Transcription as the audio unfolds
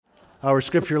Our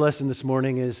scripture lesson this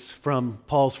morning is from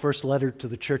Paul's first letter to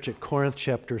the church at Corinth,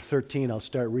 chapter 13. I'll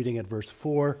start reading at verse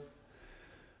 4.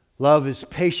 Love is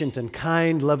patient and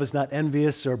kind. Love is not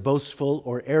envious or boastful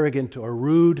or arrogant or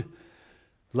rude.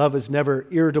 Love is never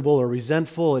irritable or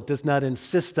resentful. It does not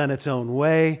insist on its own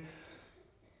way.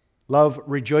 Love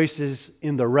rejoices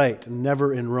in the right,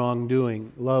 never in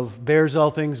wrongdoing. Love bears all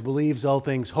things, believes all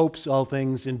things, hopes all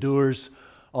things, endures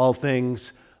all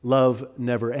things. Love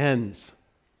never ends.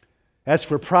 As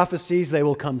for prophecies, they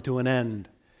will come to an end.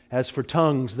 As for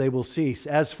tongues, they will cease.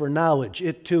 As for knowledge,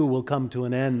 it too will come to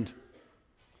an end.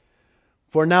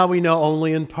 For now we know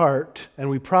only in part, and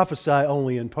we prophesy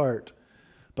only in part.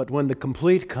 But when the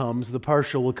complete comes, the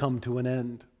partial will come to an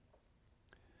end.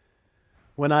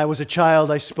 When I was a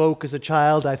child, I spoke as a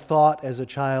child, I thought as a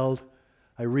child,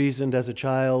 I reasoned as a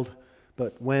child.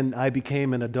 But when I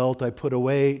became an adult, I put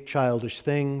away childish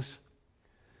things.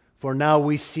 For now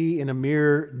we see in a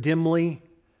mirror dimly,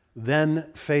 then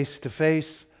face to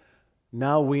face.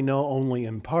 Now we know only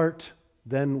in part,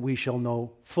 then we shall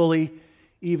know fully,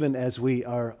 even as we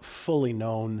are fully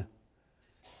known.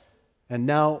 And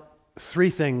now 3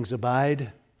 things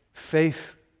abide: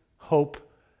 faith, hope,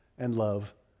 and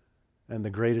love. And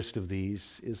the greatest of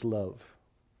these is love.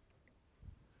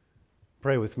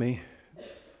 Pray with me.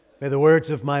 May the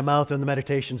words of my mouth and the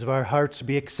meditations of our hearts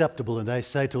be acceptable in thy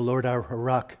sight, O Lord, our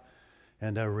rock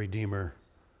and our Redeemer.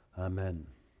 Amen.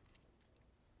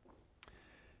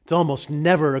 It's almost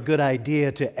never a good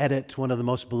idea to edit one of the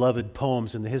most beloved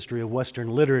poems in the history of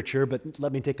Western literature, but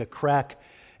let me take a crack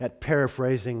at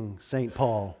paraphrasing St.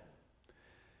 Paul.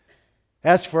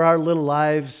 As for our little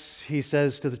lives, he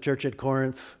says to the church at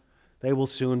Corinth, they will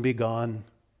soon be gone.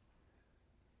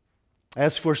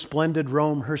 As for splendid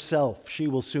Rome herself, she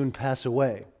will soon pass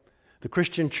away. The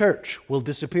Christian church will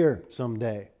disappear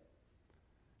someday.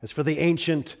 As for the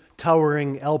ancient,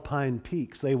 towering alpine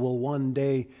peaks, they will one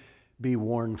day be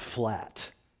worn flat.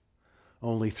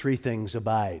 Only 3 things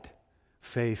abide: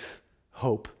 faith,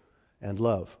 hope, and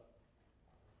love.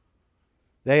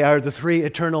 They are the 3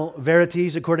 eternal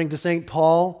verities, according to St.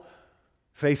 Paul.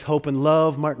 Faith, hope, and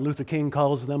love. Martin Luther King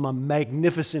calls them a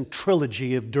magnificent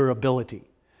trilogy of durability.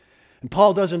 And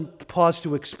Paul doesn't pause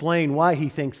to explain why he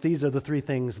thinks these are the 3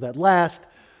 things that last,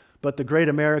 but the great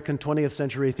American 20th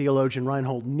century theologian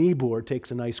Reinhold Niebuhr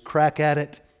takes a nice crack at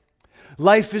it.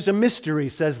 Life is a mystery,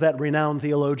 says that renowned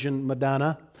theologian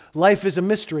Madonna. Life is a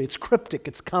mystery. It's cryptic.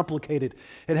 It's complicated.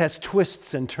 It has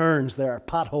twists and turns. There are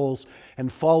potholes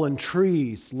and fallen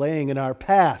trees laying in our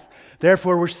path.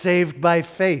 Therefore, we're saved by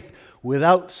faith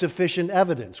without sufficient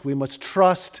evidence. We must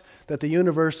trust that the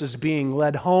universe is being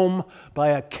led home by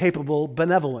a capable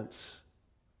benevolence.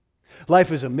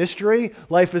 Life is a mystery.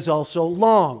 Life is also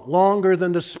long, longer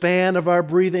than the span of our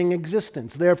breathing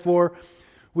existence. Therefore,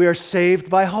 we are saved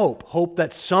by hope, hope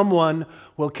that someone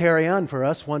will carry on for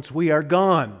us once we are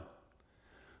gone.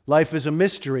 Life is a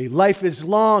mystery. Life is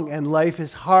long and life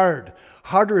is hard,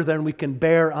 harder than we can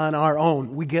bear on our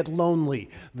own. We get lonely.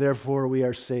 Therefore, we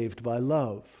are saved by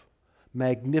love.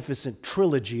 Magnificent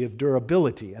trilogy of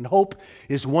durability, and hope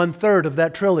is 1/3 of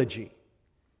that trilogy.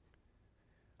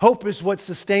 Hope is what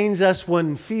sustains us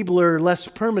when feebler, less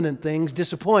permanent things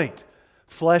disappoint.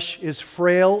 Flesh is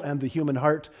frail and the human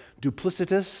heart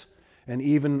duplicitous, and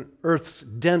even earth's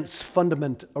dense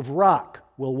fundament of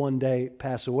rock will one day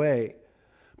pass away.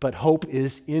 But hope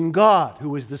is in God,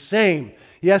 who is the same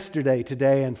yesterday,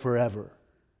 today, and forever.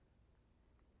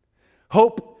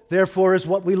 Hope, therefore, is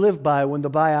what we live by when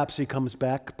the biopsy comes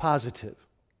back positive.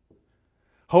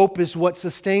 Hope is what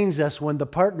sustains us when the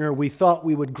partner we thought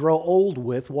we would grow old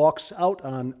with walks out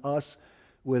on us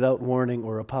without warning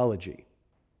or apology.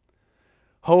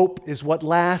 Hope is what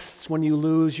lasts when you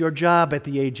lose your job at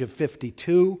the age of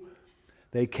 52.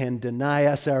 They can deny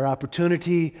us our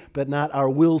opportunity, but not our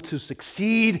will to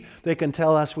succeed. They can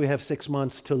tell us we have 6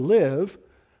 months to live,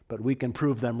 but we can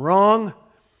prove them wrong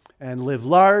and live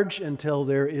large until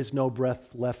there is no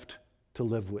breath left to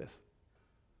live with.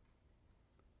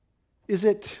 Is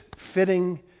it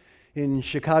fitting in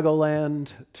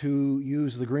Chicagoland to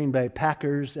use the Green Bay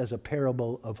Packers as a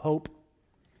parable of hope?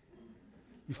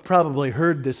 You've probably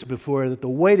heard this before, that the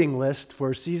waiting list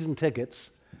for season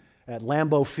tickets at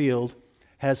Lambeau Field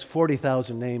has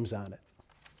 40,000 names on it.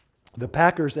 The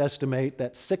Packers estimate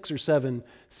that 6 or 7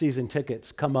 season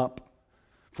tickets come up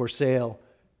for sale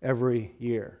every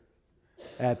year.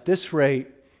 At this rate,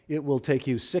 it will take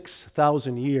you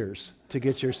 6,000 years to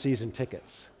get your season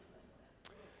tickets.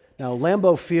 Now,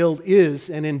 Lambeau Field is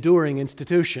an enduring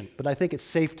institution, but I think it's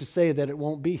safe to say that it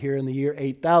won't be here in the year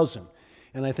 8000.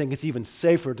 And I think it's even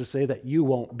safer to say that you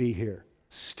won't be here.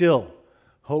 Still,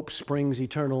 Hope springs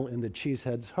eternal in the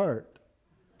cheesehead's heart.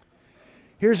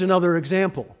 Here's another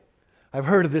example. I've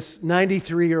heard of this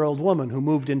 93-year-old woman who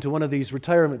moved into one of these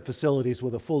retirement facilities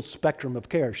with a full spectrum of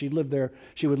care. She would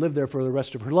live there for the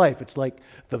rest of her life. It's like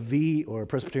the V or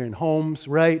Presbyterian Homes,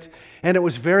 right? And it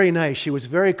was very nice. She was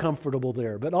very comfortable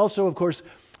there, but also, of course,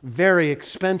 very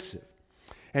expensive.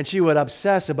 And she would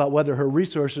obsess about whether her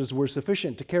resources were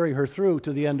sufficient to carry her through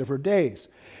to the end of her days.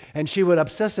 And she would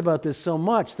obsess about this so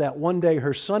much that one day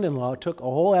her son-in-law took a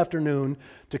whole afternoon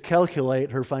to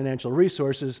calculate her financial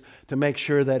resources to make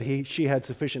sure that she had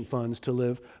sufficient funds to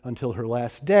live until her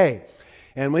last day.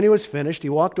 And when he was finished, he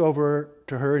walked over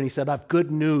to her and he said, "I've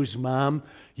good news, Mom.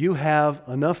 You have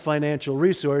enough financial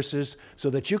resources so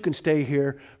that you can stay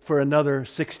here for another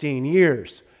 16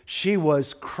 years. She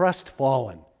was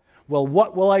crestfallen. "Well,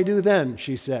 what will I do then?"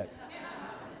 she said.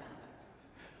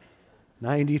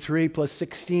 93 plus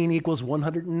 16 equals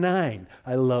 109.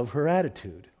 I love her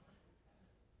attitude.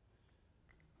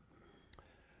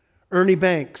 Ernie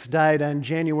Banks died on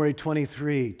January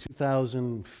 23,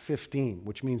 2015,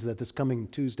 which means that this coming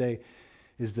Tuesday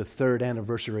is the 3rd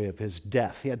anniversary of his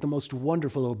death. He had the most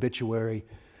wonderful obituary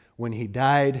when he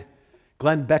died.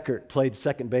 Glenn Beckert played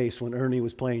second base when Ernie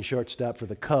was playing shortstop for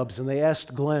the Cubs, and they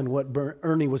asked Glenn what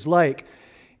Ernie was like,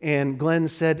 and Glenn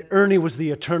said Ernie was the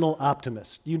eternal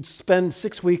optimist. You'd spend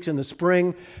 6 weeks in the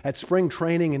spring at spring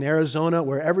training in Arizona,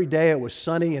 where every day it was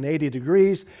sunny and 80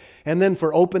 degrees, and then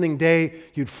for opening day,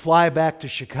 you'd fly back to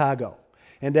Chicago.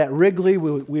 And at Wrigley,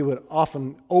 we would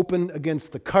often open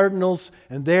against the Cardinals,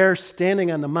 and there,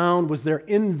 standing on the mound, was their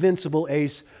invincible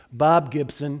ace, Bob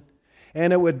Gibson.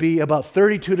 And it would be about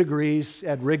 32 degrees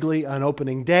at Wrigley on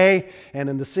opening day. And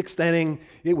in the 6th inning,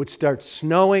 it would start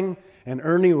snowing. And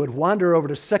Ernie would wander over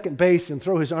to second base and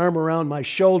throw his arm around my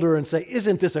shoulder and say,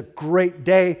 "Isn't this a great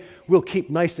day? We'll keep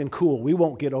nice and cool. We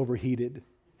won't get overheated."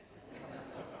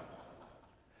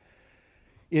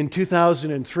 In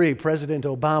 2003, President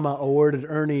Obama awarded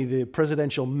Ernie the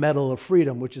Presidential Medal of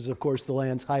Freedom, which is, of course, the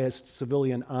land's highest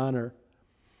civilian honor.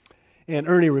 And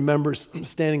Ernie remembers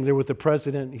standing there with the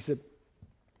president. He said,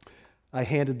 "I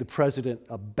handed the president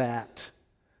a bat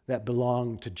that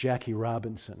belonged to Jackie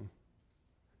Robinson.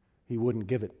 He wouldn't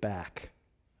give it back."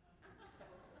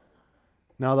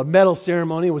 Now, the medal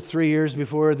ceremony was 3 years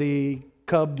before the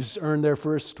Cubs earned their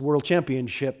first world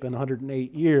championship in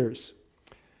 108 years.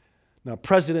 Now, the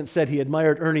president said he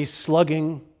admired Ernie's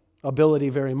slugging ability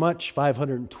very much,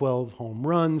 512 home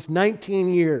runs, 19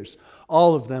 years,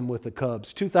 all of them with the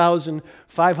Cubs,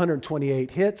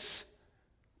 2,528 hits,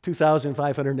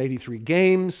 2,583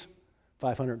 games,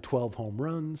 512 home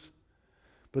runs.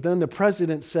 But then the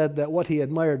president said that what he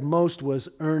admired most was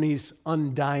Ernie's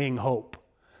undying hope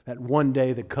that one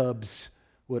day the Cubs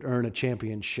would earn a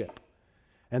championship.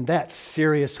 And that's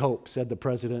serious hope, said the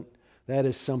president. That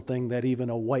is something that even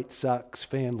a White Sox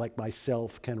fan like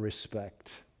myself can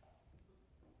respect.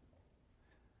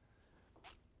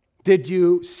 Did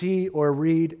you see or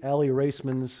read Aly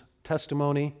Raisman's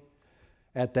testimony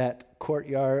at that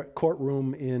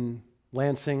courtroom in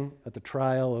Lansing at the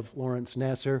trial of Lawrence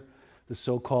Nassar, the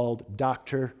so-called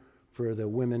doctor for the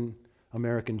women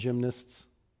American gymnasts?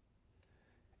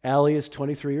 Aly is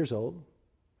 23 years old.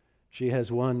 She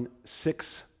has won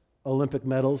 6 Olympic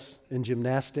medals in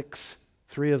gymnastics,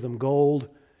 3 of them gold,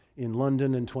 in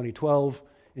London in 2012,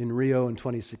 in Rio in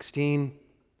 2016.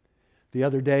 The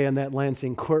other day in that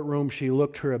Lansing courtroom, she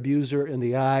looked her abuser in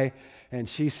the eye and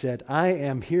she said, "I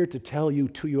am here to tell you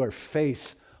to your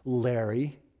face,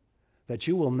 Larry, that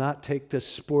you will not take this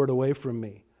sport away from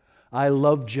me. I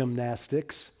love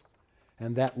gymnastics,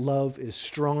 and that love is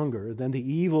stronger than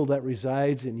the evil that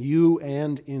resides in you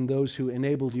and in those who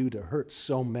enabled you to hurt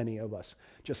so many of us."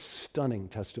 Just stunning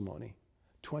testimony.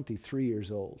 23 years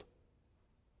old.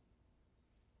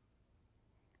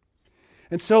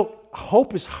 And so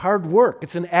hope is hard work.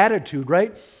 It's an attitude,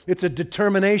 right? It's a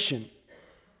determination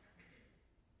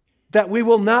that we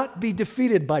will not be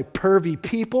defeated by pervy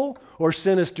people or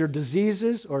sinister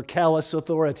diseases or callous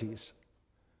authorities.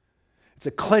 It's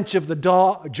a clench of the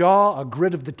jaw, a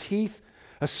grit of the teeth,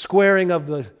 a squaring of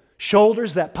the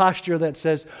shoulders, that posture that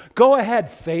says, "Go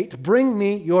ahead, fate, bring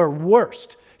me your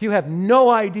worst. You have no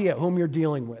idea whom you're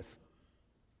dealing with."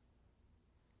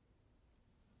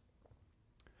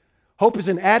 Hope is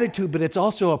an attitude, but it's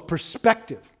also a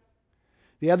perspective.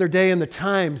 The other day in the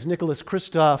Times, Nicholas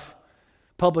Kristof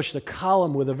published a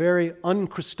column with a very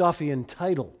un-Christophian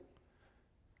title.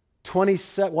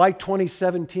 Why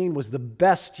 2017 was the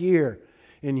best year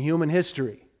in human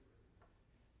history.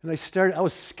 And I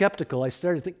was skeptical. I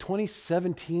started to think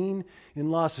 2017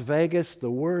 in Las Vegas, the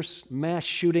worst mass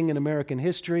shooting in American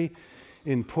history.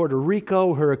 In Puerto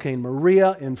Rico, Hurricane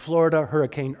Maria. In Florida,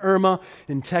 Hurricane Irma.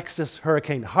 In Texas,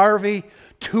 Hurricane Harvey.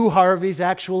 2 Harveys,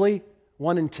 actually.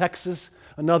 One in Texas,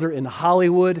 another in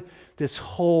Hollywood. This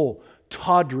whole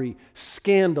tawdry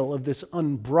scandal of this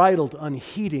unbridled,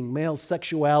 unheeding male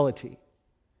sexuality.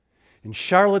 In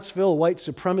Charlottesville, white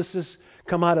supremacists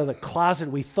come out of the closet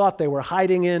we thought they were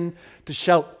hiding in to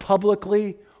shout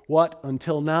publicly what,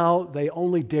 until now, they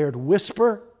only dared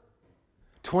whisper.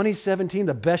 2017,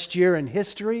 the best year in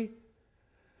history.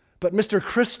 But Mr.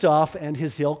 Kristof and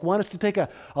his ilk want us to take a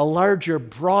larger,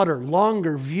 broader,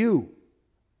 longer view.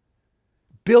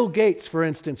 Bill Gates, for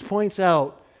instance, points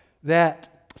out that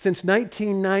since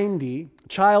 1990,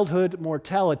 childhood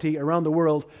mortality around the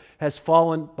world has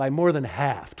fallen by more than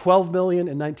half. 12 million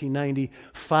in 1990,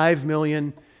 5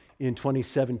 million in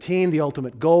 2017. The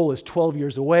ultimate goal is 12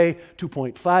 years away,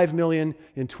 2.5 million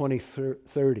in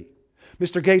 2030.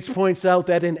 Mr. Gates points out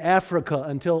that in Africa,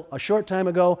 until a short time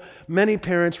ago, many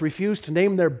parents refused to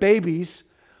name their babies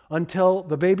until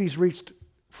the babies reached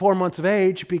 4 months of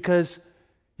age because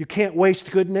you can't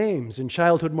waste good names, and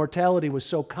childhood mortality was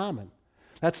so common.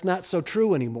 That's not so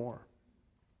true anymore.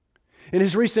 In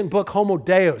his recent book, Homo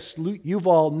Deus,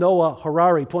 Yuval Noah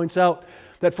Harari points out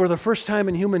that for the first time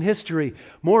in human history,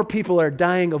 more people are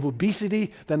dying of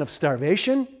obesity than of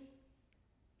starvation.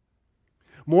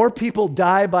 More people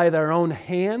die by their own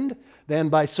hand than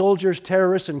by soldiers,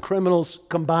 terrorists, and criminals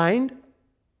combined.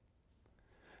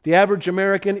 The average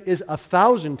American is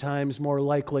 1,000 times more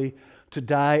likely to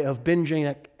die of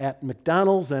binging at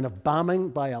McDonald's than of bombing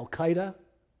by Al-Qaeda.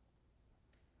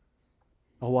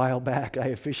 A while back, I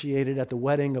officiated at the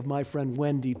wedding of my friend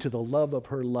Wendy to the love of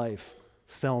her life,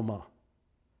 Thelma.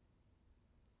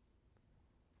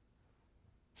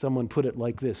 Someone put it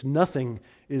like this: nothing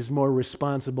is more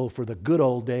responsible for the good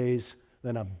old days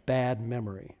than a bad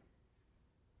memory.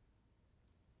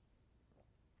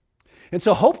 And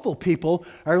so hopeful people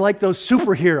are like those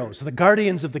superheroes, the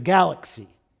guardians of the galaxy,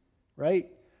 right?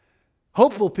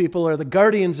 Hopeful people are the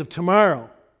guardians of tomorrow.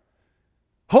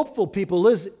 Hopeful people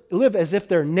live as if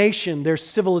their nation, their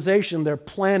civilization, their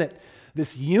planet,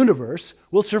 this universe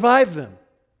will survive them,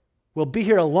 will be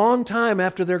here a long time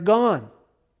after they're gone.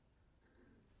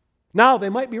 Now, they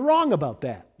might be wrong about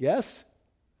that, yes?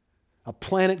 A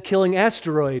planet-killing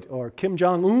asteroid or Kim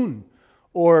Jong-un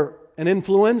or an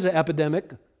influenza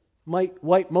epidemic might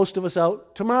wipe most of us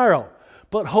out tomorrow.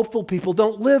 But hopeful people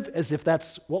don't live as if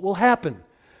that's what will happen.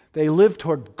 They live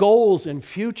toward goals and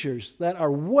futures that are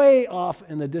way off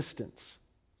in the distance.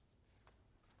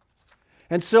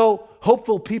 And so,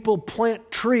 hopeful people plant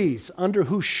trees under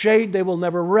whose shade they will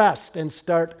never rest and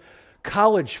start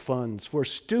college funds for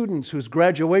students whose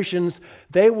graduations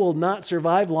they will not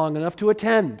survive long enough to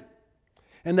attend.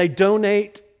 And they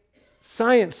donate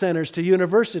science centers to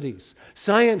universities,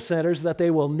 science centers that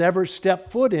they will never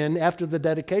step foot in after the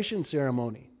dedication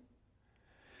ceremony.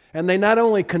 And they not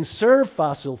only conserve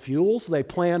fossil fuels, they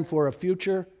plan for a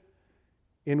future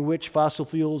in which fossil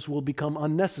fuels will become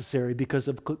unnecessary because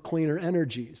of cleaner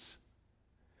energies.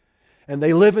 And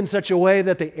they live in such a way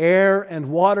that the air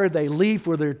and water they leave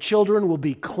for their children will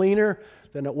be cleaner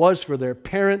than it was for their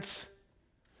parents.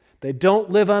 They don't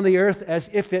live on the earth as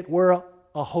if it were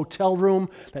a hotel room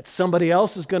that somebody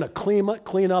else is going to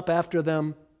clean up after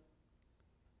them.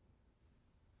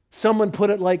 Someone put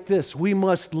it like this: we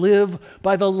must live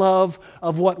by the love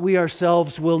of what we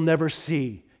ourselves will never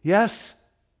see. Yes?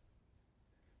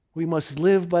 We must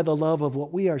live by the love of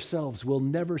what we ourselves will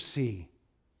never see.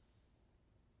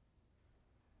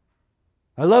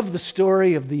 I love the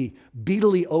story of the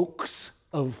Beatley Oaks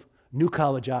of New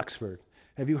College, Oxford.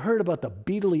 Have you heard about the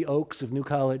Beatley Oaks of New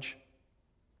College?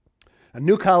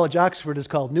 New College, Oxford is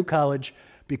called New College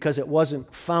because it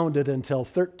wasn't founded until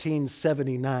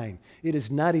 1379. It is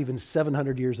not even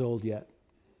 700 years old yet.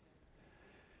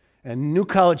 And New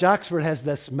College, Oxford has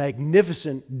this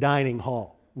magnificent dining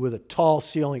hall with a tall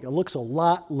ceiling. It looks a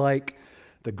lot like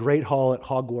the Great Hall at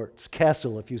Hogwarts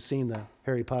Castle, if you've seen the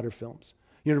Harry Potter films.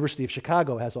 University of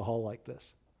Chicago has a hall like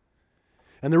this.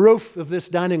 And the roof of this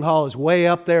dining hall is way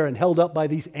up there and held up by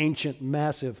these ancient,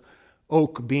 massive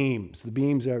oak beams. The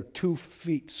beams are 2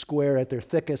 feet square at their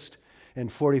thickest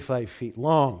and 45 feet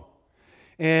long.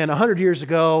 And 100 years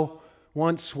ago,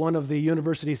 once one of the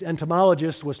university's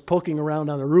entomologists was poking around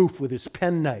on the roof with his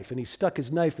penknife, and he stuck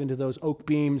his knife into those oak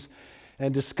beams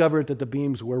and discovered that the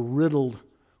beams were riddled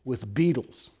with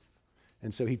beetles.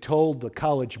 And so he told the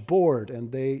college board,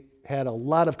 and they had a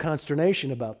lot of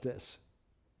consternation about this.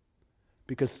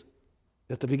 Because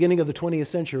at the beginning of the 20th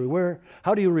century,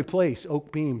 how do you replace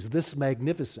oak beams this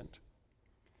magnificent?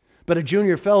 But a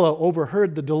junior fellow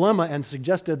overheard the dilemma and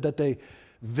suggested that they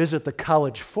visit the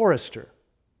college forester.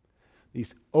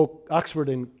 These Oxford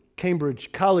and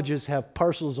Cambridge colleges have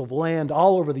parcels of land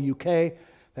all over the UK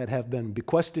that have been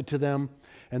bequested to them,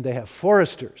 and they have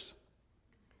foresters.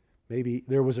 Maybe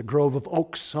there was a grove of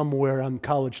oaks somewhere on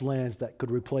college lands that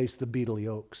could replace the beetly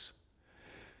oaks.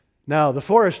 Now, the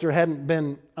forester hadn't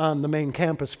been on the main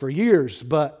campus for years,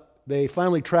 but they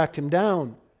finally tracked him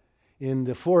down in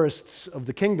the forests of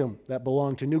the kingdom that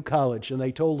belonged to New College, and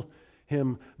they told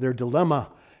him their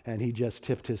dilemma, and he just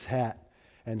tipped his hat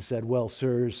and said, "Well,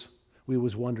 sirs, we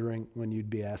was wondering when you'd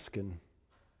be asking."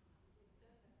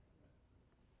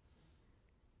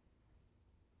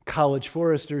 College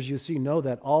foresters, you see, know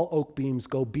that all oak beams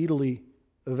go beetly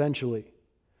eventually.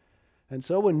 And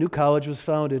so when New College was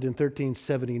founded in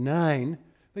 1379,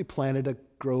 they planted a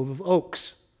grove of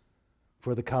oaks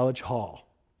for the college hall.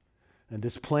 And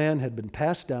this plan had been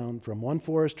passed down from one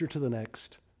forester to the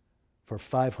next for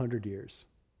 500 years.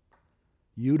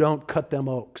 You don't cut them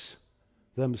oaks.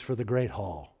 Them's for the great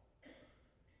hall.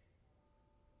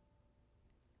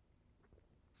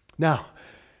 Now,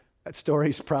 that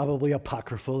story's probably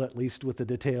apocryphal, at least with the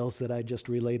details that I just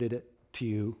related it to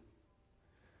you.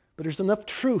 But there's enough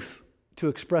truth to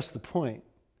express the point.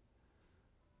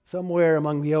 Somewhere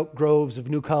among the oak groves of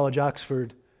New College,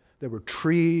 Oxford, there were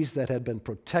trees that had been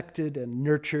protected and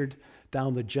nurtured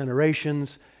down the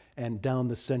generations and down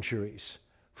the centuries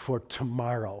for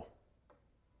tomorrow.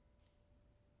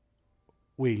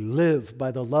 We live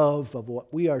by the love of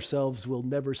what we ourselves will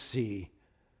never see,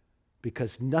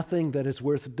 because nothing that is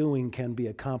worth doing can be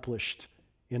accomplished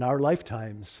in our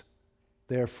lifetimes.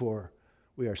 Therefore,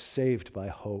 we are saved by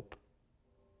hope.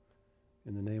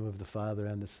 In the name of the Father,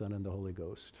 and the Son, and the Holy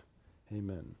Ghost.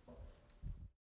 Amen.